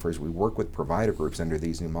important now, for as we work with provider groups under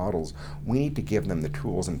these new models, we need to give them the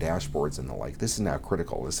tools and dashboards and the like. This is now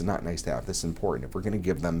critical. This is not nice to have. This is important. If we're going to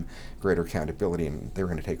give them greater accountability and they're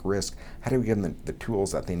going to take risk, how do we give them the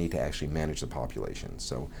tools that they need to actually manage the population?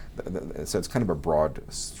 So it's kind of a broad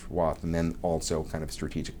swath, and then also kind of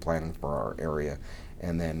strategic planning for our area,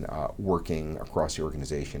 and then working across the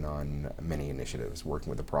organization on many initiatives, working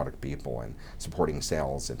with the product people and supporting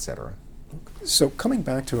sales, et cetera. So coming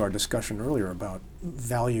back to our discussion earlier about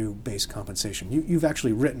value-based compensation, you've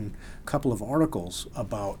actually written a couple of articles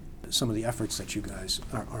about some of the efforts that you guys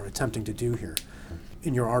are attempting to do here.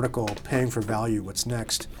 In your article, Paying for Value, What's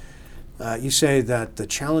Next, you say that the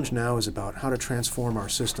challenge now is about how to transform our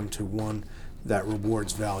system to one that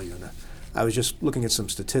rewards value. And I was just looking at some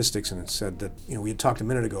statistics, and it said that we had talked a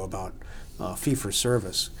minute ago about fee for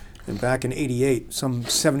service, and back in '88, some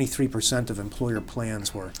 73% of employer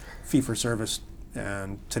plans were fee for service,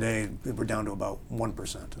 and today we're down to about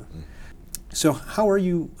 1%. So how are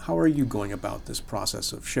you going about this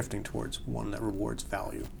process of shifting towards one that rewards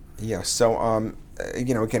value? Yeah. So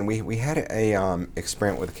again, we had a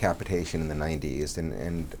experiment with capitation in the '90s,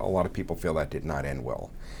 and a lot of people feel that did not end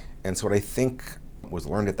well. And so what I think was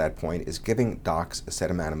learned at that point is giving docs a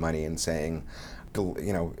set amount of money and saying,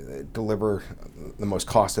 deliver the most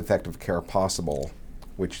cost-effective care possible,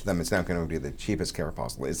 which then is not going to be the cheapest care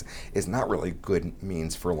possible, is not really good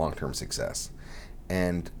means for long-term success.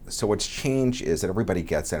 And so what's changed is that everybody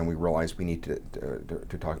gets that, and we realize we need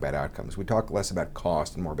to talk about outcomes. We talk less about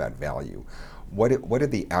cost and more about value. What are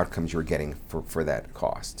the outcomes you're getting for that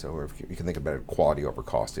cost? So if you can think about it, quality over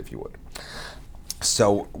cost, if you would.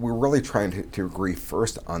 So we're really trying to agree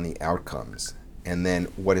first on the outcomes, and then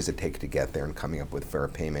what does it take to get there, and coming up with fair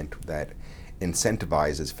payment that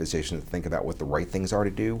incentivizes physicians to think about what the right things are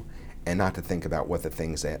to do and not to think about what the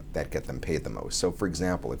things that get them paid the most. So for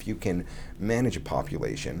example, if you can manage a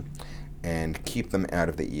population and keep them out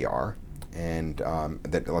of the ER, and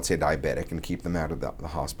that, let's say, diabetic, and keep them out of the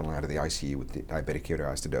hospital, out of the ICU with the diabetic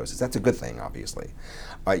ketoacidosis, that's a good thing, obviously.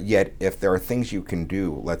 Yet, if there are things you can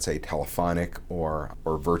do, let's say telephonic or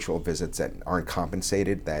virtual visits that aren't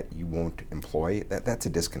compensated, that you won't employ, that's a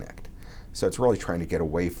disconnect. So it's really trying to get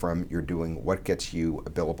away from you're doing what gets you a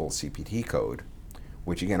billable CPT code,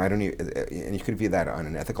 which again, and you could view that on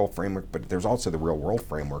an ethical framework, but there's also the real world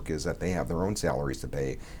framework, is that they have their own salaries to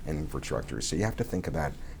pay and infrastructure. So you have to think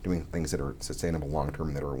about doing things that are sustainable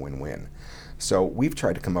long-term, that are a win-win. So we've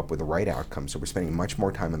tried to come up with the right outcomes. So we're spending much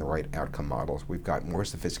more time on the right outcome models. We've got more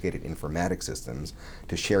sophisticated informatics systems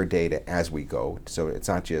to share data as we go. So it's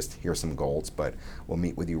not just here's some goals, but we'll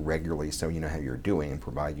meet with you regularly so you know how you're doing, and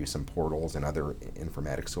provide you some portals and other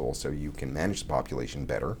informatics tools so you can manage the population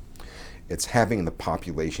better. It's having the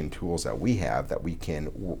population tools that we have that we can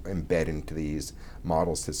embed into these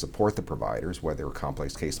models to support the providers, whether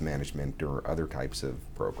complex case management or other types of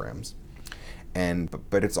programs.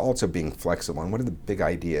 But it's also being flexible. And one of the big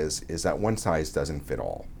ideas is that one size doesn't fit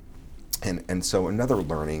all. And so another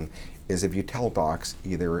learning is, if you tell docs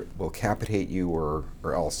either we'll capitate you or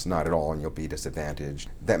else not at all and you'll be disadvantaged,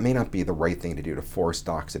 that may not be the right thing to do, to force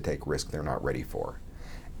docs to take risk they're not ready for.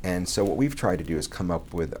 And so what we've tried to do is come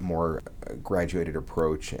up with a more graduated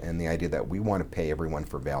approach, and the idea that we want to pay everyone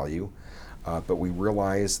for value, but we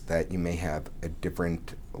realize that you may have a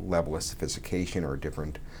different level of sophistication or a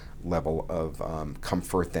different level of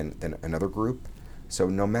comfort than another group. So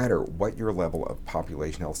no matter what your level of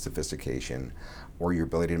population health sophistication or your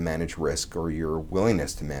ability to manage risk or your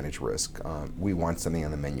willingness to manage risk, we want something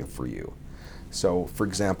on the menu for you. So, for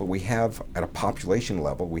example, we have, at a population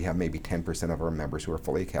level, we have maybe 10% of our members who are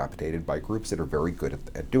fully capitated by groups that are very good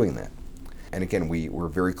at doing that. And again, we're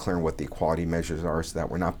very clear on what the equality measures are so that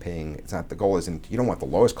we're not paying, it's not, the goal isn't, you don't want the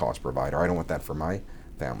lowest cost provider, I don't want that for my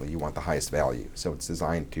family, you want the highest value. So it's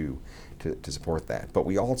designed to support that. But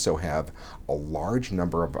we also have a large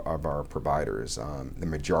number of our providers, the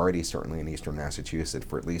majority certainly in Eastern Massachusetts,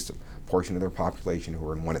 for at least a portion of their population who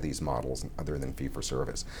are in one of these models other than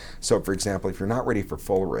fee-for-service. So for example, if you're not ready for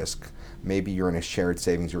full risk, maybe you're in a shared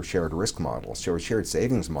savings or shared risk model. So a shared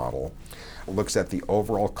savings model looks at the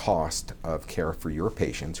overall cost of care for your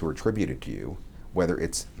patients who are attributed to you, whether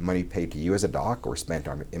it's money paid to you as a doc or spent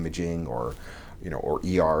on imaging or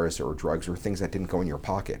ERs or drugs or things that didn't go in your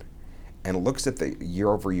pocket, and looks at the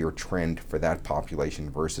year-over-year trend for that population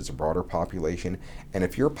versus a broader population. And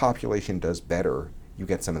if your population does better, you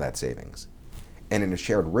get some of that savings. And in a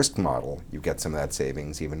shared risk model, you get some of that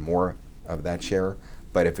savings, even more of that share.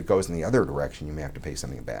 But if it goes in the other direction, you may have to pay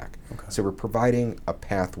something back. Okay. So we're providing a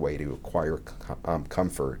pathway to acquire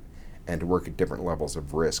comfort and to work at different levels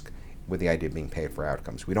of risk with the idea of being paid for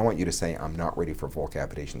outcomes. We don't want you to say, I'm not ready for full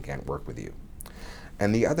capitation, can't work with you.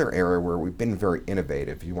 And the other area where we've been very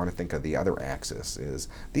innovative, if you want to think of the other axis, is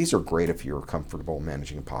these are great if you're comfortable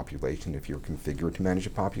managing a population, if you're configured to manage a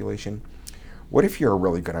population. What if you're a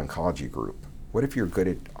really good oncology group? What if you're good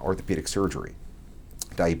at orthopedic surgery,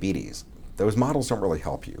 diabetes? Those models don't really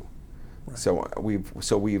help you. Right.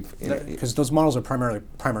 So we've because those models are primarily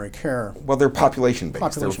primary care. Well, they're population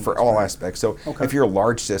based. They're for all aspects. So if you're a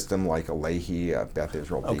large system like a Lahey, Beth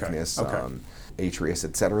Israel Deaconess, Atrius,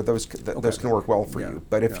 et cetera, those can work well for you.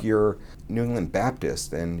 But if you're New England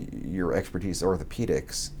Baptist and your expertise is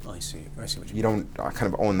orthopedics, I see what you don't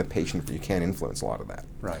kind of own the patient, you can't influence a lot of that.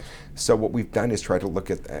 Right. So what we've done is try to look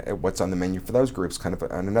at what's on the menu for those groups, kind of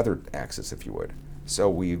on another axis, if you would. So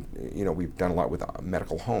we've done a lot with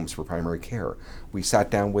medical homes for primary care. We sat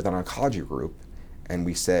down with an oncology group and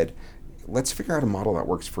we said, let's figure out a model that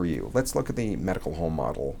works for you. Let's look at the medical home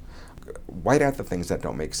model, white out the things that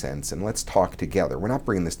don't make sense, and let's talk together. We're not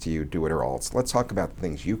bringing this to you, do it or else. Let's talk about the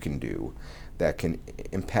things you can do that can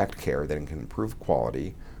impact care, that can improve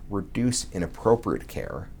quality, reduce inappropriate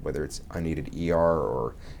care, whether it's unneeded ER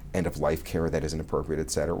or end-of-life care that isn't appropriate,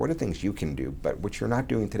 et cetera. What are things you can do, but which you're not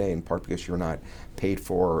doing today, in part because you're not paid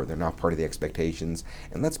for or they're not part of the expectations?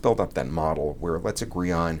 And let's build up that model where let's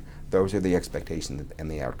agree on those are the expectations and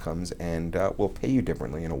the outcomes, and we'll pay you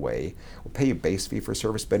differently in a way. We'll pay you base fee for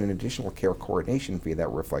service, but an additional care coordination fee that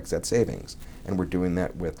reflects that savings. And we're doing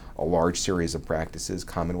that with a large series of practices,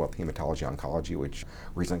 Commonwealth Hematology Oncology, which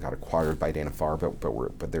recently got acquired by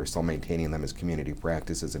Dana-Farber, but they're still maintaining them as community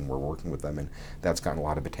practices, and we're working with them, and that's gotten a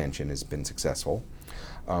lot of attention, has been successful.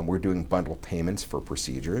 We're doing bundle payments for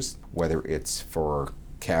procedures, whether it's for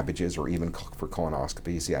CABGs or even for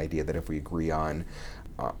colonoscopies. The idea that if we agree on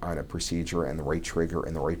a procedure and the right trigger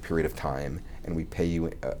and the right period of time, and we pay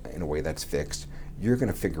you in a way that's fixed, you're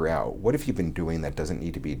going to figure out what if you've been doing that doesn't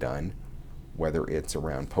need to be done, whether it's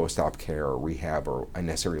around post-op care or rehab or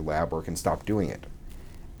unnecessary lab work, and stop doing it.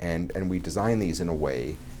 And we design these in a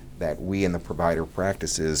way that we and the provider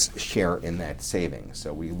practices share in that savings.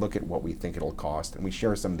 So we look at what we think it'll cost, and we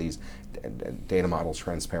share some of these data models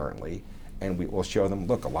transparently. And we will show them,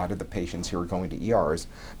 look, a lot of the patients here are going to ERs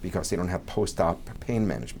because they don't have post-op pain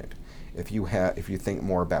management. If you think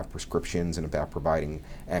more about prescriptions and about providing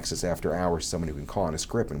access after hours, someone who can call on a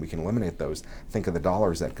script, and we can eliminate those, think of the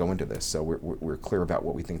dollars that go into this. So we're clear about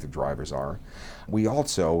what we think the drivers are. We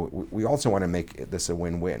also want to make this a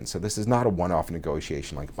win-win. So this is not a one-off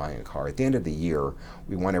negotiation like buying a car. At the end of the year,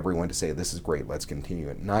 we want everyone to say, this is great, let's continue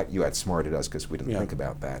it. Not you outsmarted us because we didn't think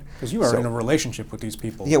about that. Because you are in a relationship with these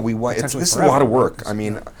people. Yeah, this is a lot of work. I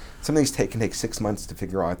mean, some of these can take 6 months to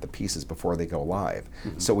figure out the pieces before they go live.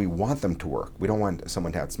 Mm-hmm. So we want them to work. We don't want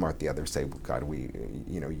someone to outsmart the other, say, well, God, we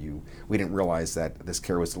didn't realize that this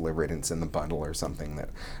care was delivered and it's in the bundle or something, that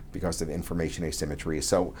because of information asymmetry.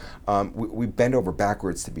 So we bend over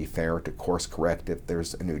backwards to be fair, to course correct if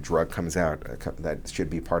there's a new drug comes out that should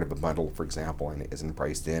be part of a bundle, for example, and it isn't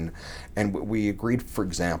priced in. And we agreed, for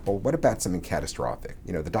example, what about something catastrophic?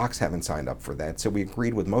 The docs haven't signed up for that. So we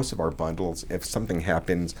agreed with most of our bundles, if something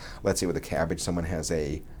happens, let's say with a CABG, someone has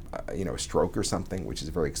a stroke or something, which is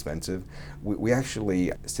very expensive, we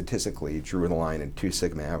actually statistically drew the line at 2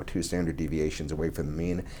 sigma out, 2 standard deviations away from the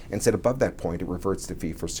mean, and said above that point it reverts to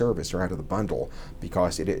fee for service or out of the bundle,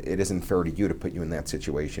 because it isn't fair to you to put you in that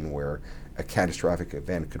situation where a catastrophic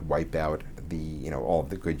event could wipe out all of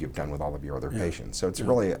the good you've done with all of your other patients. So it's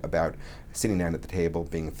really about sitting down at the table,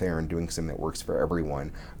 being fair, and doing something that works for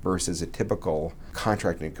everyone, versus a typical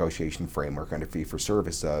contract negotiation framework under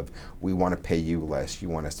fee-for-service of, we want to pay you less, you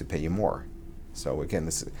want us to pay you more. So again,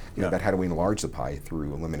 this is about how do we enlarge the pie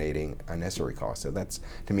through eliminating unnecessary costs. So that's,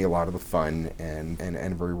 to me, a lot of the fun and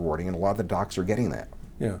very rewarding, and a lot of the docs are getting that.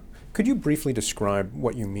 Yeah. Could you briefly describe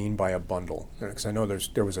what you mean by a bundle? Because I know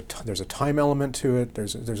there's a time element to it.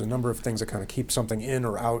 There's a number of things that kind of keep something in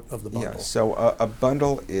or out of the bundle. Yeah. So a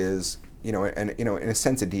bundle is, in a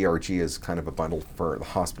sense, a DRG is kind of a bundle for the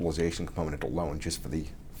hospitalization component alone, just for the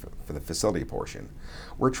facility portion.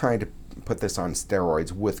 We're trying to put this on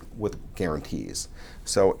steroids with guarantees.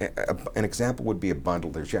 So an example would be a bundle.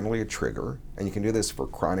 There's generally a trigger, and you can do this for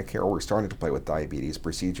chronic care. We're starting to play with diabetes.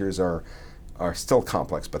 Procedures are still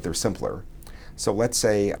complex, but they're simpler. So let's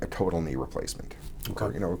say a total knee replacement.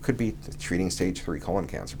 Okay. Or, it could be treating stage 3 colon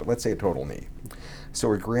cancer, but let's say a total knee. So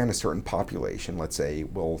we agree on a certain population. Let's say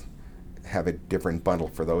we'll have a different bundle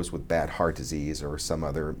for those with bad heart disease or some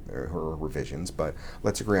other or revisions, but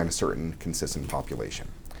let's agree on a certain consistent population.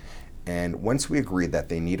 And once we agree that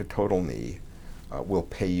they need a total knee, we'll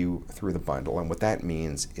pay you through the bundle. And what that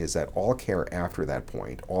means is that all care after that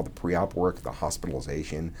point, all the pre-op work, the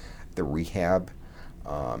hospitalization, the rehab,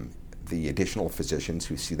 the additional physicians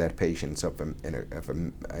who see that patient. So if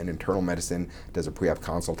an internal medicine does a pre-op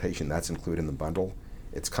consultation, that's included in the bundle.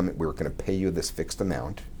 We're going to pay you this fixed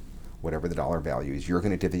amount, whatever the dollar value is. You're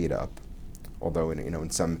going to divvy it up. Although in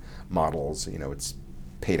some models, it's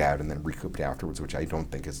paid out and then recouped afterwards, which I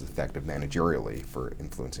don't think is effective managerially for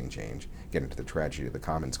influencing change. Get into the tragedy of the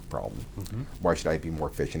commons problem. Mm-hmm. Why should I be more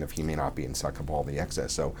efficient if he may not be and suck up all the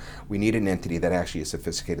excess? So we need an entity that actually is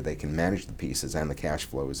sophisticated. They can manage the pieces and the cash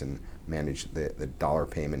flows and manage the dollar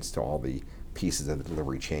payments to all the pieces of the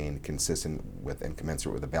delivery chain consistent with and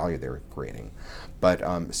commensurate with the value they're creating. But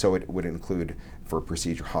so it would include, for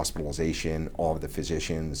procedure hospitalization, all of the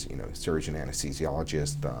physicians, surgeon,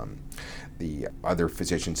 anesthesiologist, the other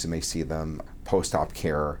physicians who may see them, post-op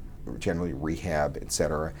care, generally rehab,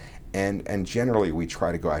 etc. And generally we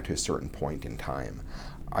try to go out to a certain point in time.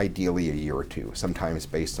 Ideally a year or two. Sometimes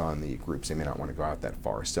based on the groups, they may not want to go out that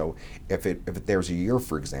far. So if there's a year,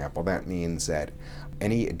 for example, that means that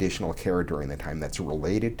any additional care during the time that's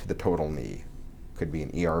related to the total knee, could be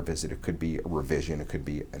an ER visit, it could be a revision, it could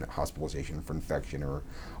be a hospitalization for infection or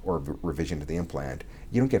revision to the implant,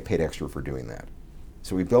 you don't get paid extra for doing that.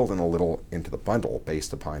 So we build in a little into the bundle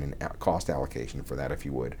based upon a cost allocation for that, if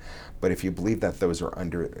you would. But if you believe that those are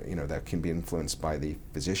that can be influenced by the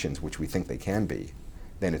physicians, which we think they can be,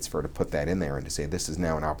 then it's fair to put that in there and to say this is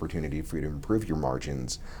now an opportunity for you to improve your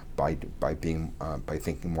margins by thinking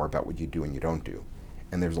more about what you do and you don't do.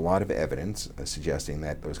 And there's a lot of evidence suggesting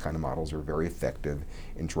that those kind of models are very effective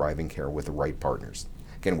in driving care with the right partners.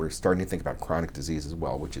 Again, we're starting to think about chronic disease as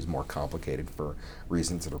well, which is more complicated for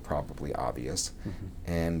reasons that are probably obvious.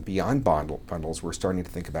 Mm-hmm. And beyond bundles, we're starting to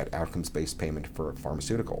think about outcomes-based payment for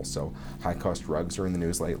pharmaceuticals. So high-cost drugs are in the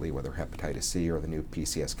news lately, whether hepatitis C or the new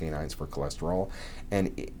PCSK9s for cholesterol.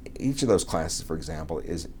 And each of those classes, for example,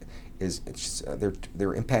 they're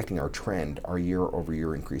impacting our trend, our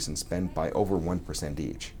year-over-year increase in spend by over 1%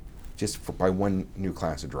 each. By one new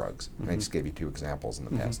class of drugs. Mm-hmm. And I just gave you 2 examples in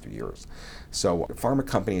the past 2 years. So pharma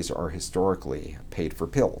companies are historically paid for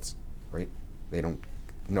pills, right? They don't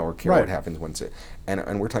know or care what happens once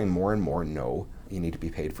and we're telling more and more, no, you need to be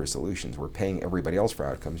paid for solutions. We're paying everybody else for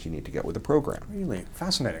outcomes. You need to get with the program. Really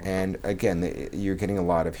fascinating. And again, you're getting a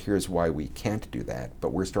lot of here's why we can't do that,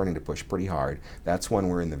 but we're starting to push pretty hard. That's when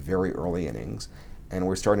we're in the very early innings. And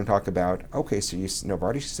we're starting to talk about, okay, so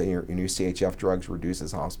Novartis say your new CHF drugs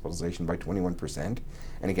reduces hospitalization by 21%.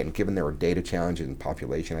 And again, given there are data challenges and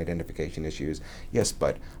population identification issues, yes,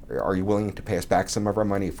 but are you willing to pay us back some of our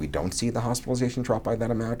money if we don't see the hospitalization drop by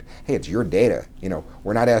that amount? Hey, it's your data.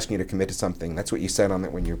 We're not asking you to commit to something. That's what you said on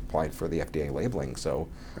it when you applied for the FDA labeling. So,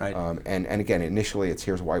 right. And again, initially it's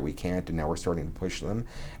here's why we can't, and now we're starting to push them.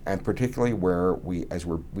 And particularly where we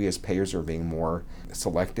as payers are being more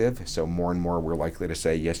selective, so more and more we're likely to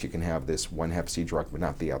say, yes, you can have this one Hep C drug, but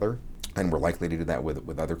not the other. And we're likely to do that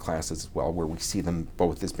with other classes as well, where we see them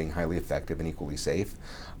both as being highly effective and equally safe.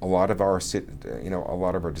 A lot of our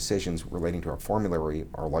decisions relating to our formulary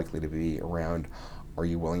are likely to be around: are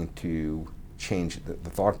you willing to change the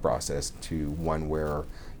thought process to one where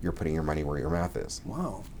you're putting your money where your mouth is?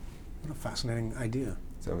 Wow, what a fascinating idea.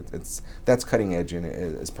 So that's cutting edge and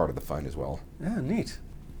as part of the fund as well. Yeah, neat.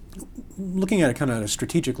 Looking at it kind of at a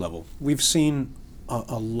strategic level, we've seen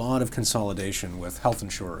a lot of consolidation with health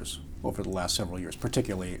insurers over the last several years,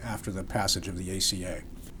 particularly after the passage of the ACA.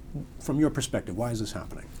 From your perspective, why is this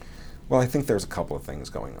happening? Well, I think there's a couple of things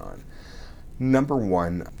going on. Number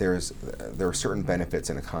one, there are certain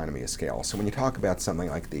benefits in economy of scale. So when you talk about something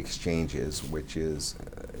like the exchanges, which is,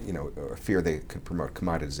 a fear they could promote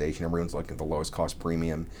commoditization, everyone's looking at the lowest cost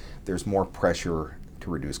premium, there's more pressure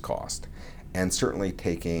to reduce cost. And certainly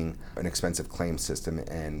taking an expensive claim system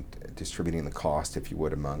and distributing the cost, if you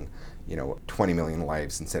would, among 20 million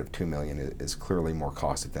lives instead of 2 million is clearly more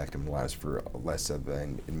cost effective and allows for less of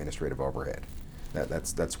an administrative overhead.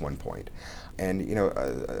 That's one point. And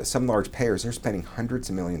some large payers, they're spending hundreds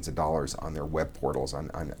of millions of dollars on their web portals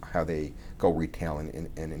on how they go retail and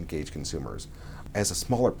engage consumers. As a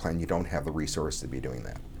smaller plan, you don't have the resources to be doing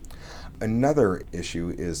that. Another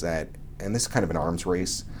issue is that, and this is kind of an arms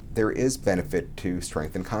race, there is benefit to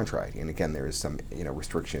strengthen contracting. And again, there is some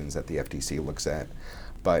restrictions that the FTC looks at,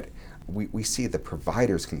 but we see the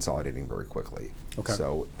providers consolidating very quickly. Okay.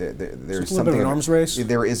 So there's a little bit of an arms race?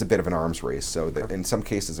 There is a bit of an arms race. So in some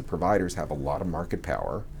cases, the providers have a lot of market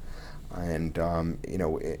power, and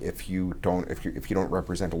if you don't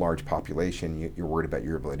represent a large population, you're worried about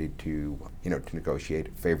your ability to to negotiate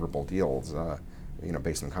favorable deals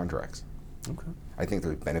based on contracts. Okay. I think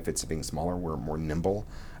there's benefits of being smaller. We're more nimble.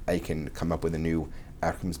 I can come up with a new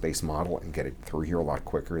outcomes-based model and get it through here a lot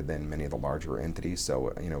quicker than many of the larger entities.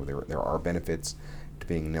 So there are benefits to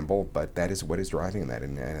being nimble, but that is what is driving that,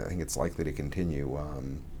 and I think it's likely to continue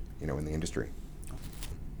in the industry.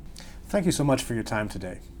 Thank you so much for your time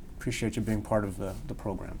today. Appreciate you being part of the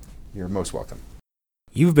program. You're most welcome.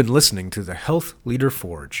 You've been listening to the Health Leader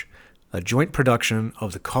Forge, a joint production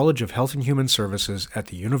of the College of Health and Human Services at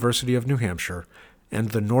the University of New Hampshire and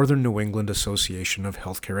the Northern New England Association of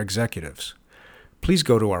Healthcare Executives. Please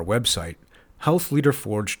go to our website,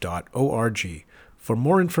 healthleaderforge.org, for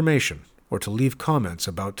more information or to leave comments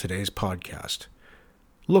about today's podcast.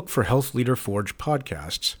 Look for Health Leader Forge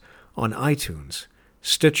podcasts on iTunes,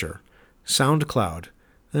 Stitcher, SoundCloud,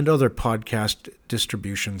 and other podcast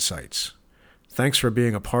distribution sites. Thanks for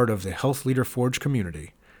being a part of the Health Leader Forge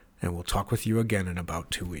community, and we'll talk with you again in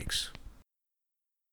about 2 weeks.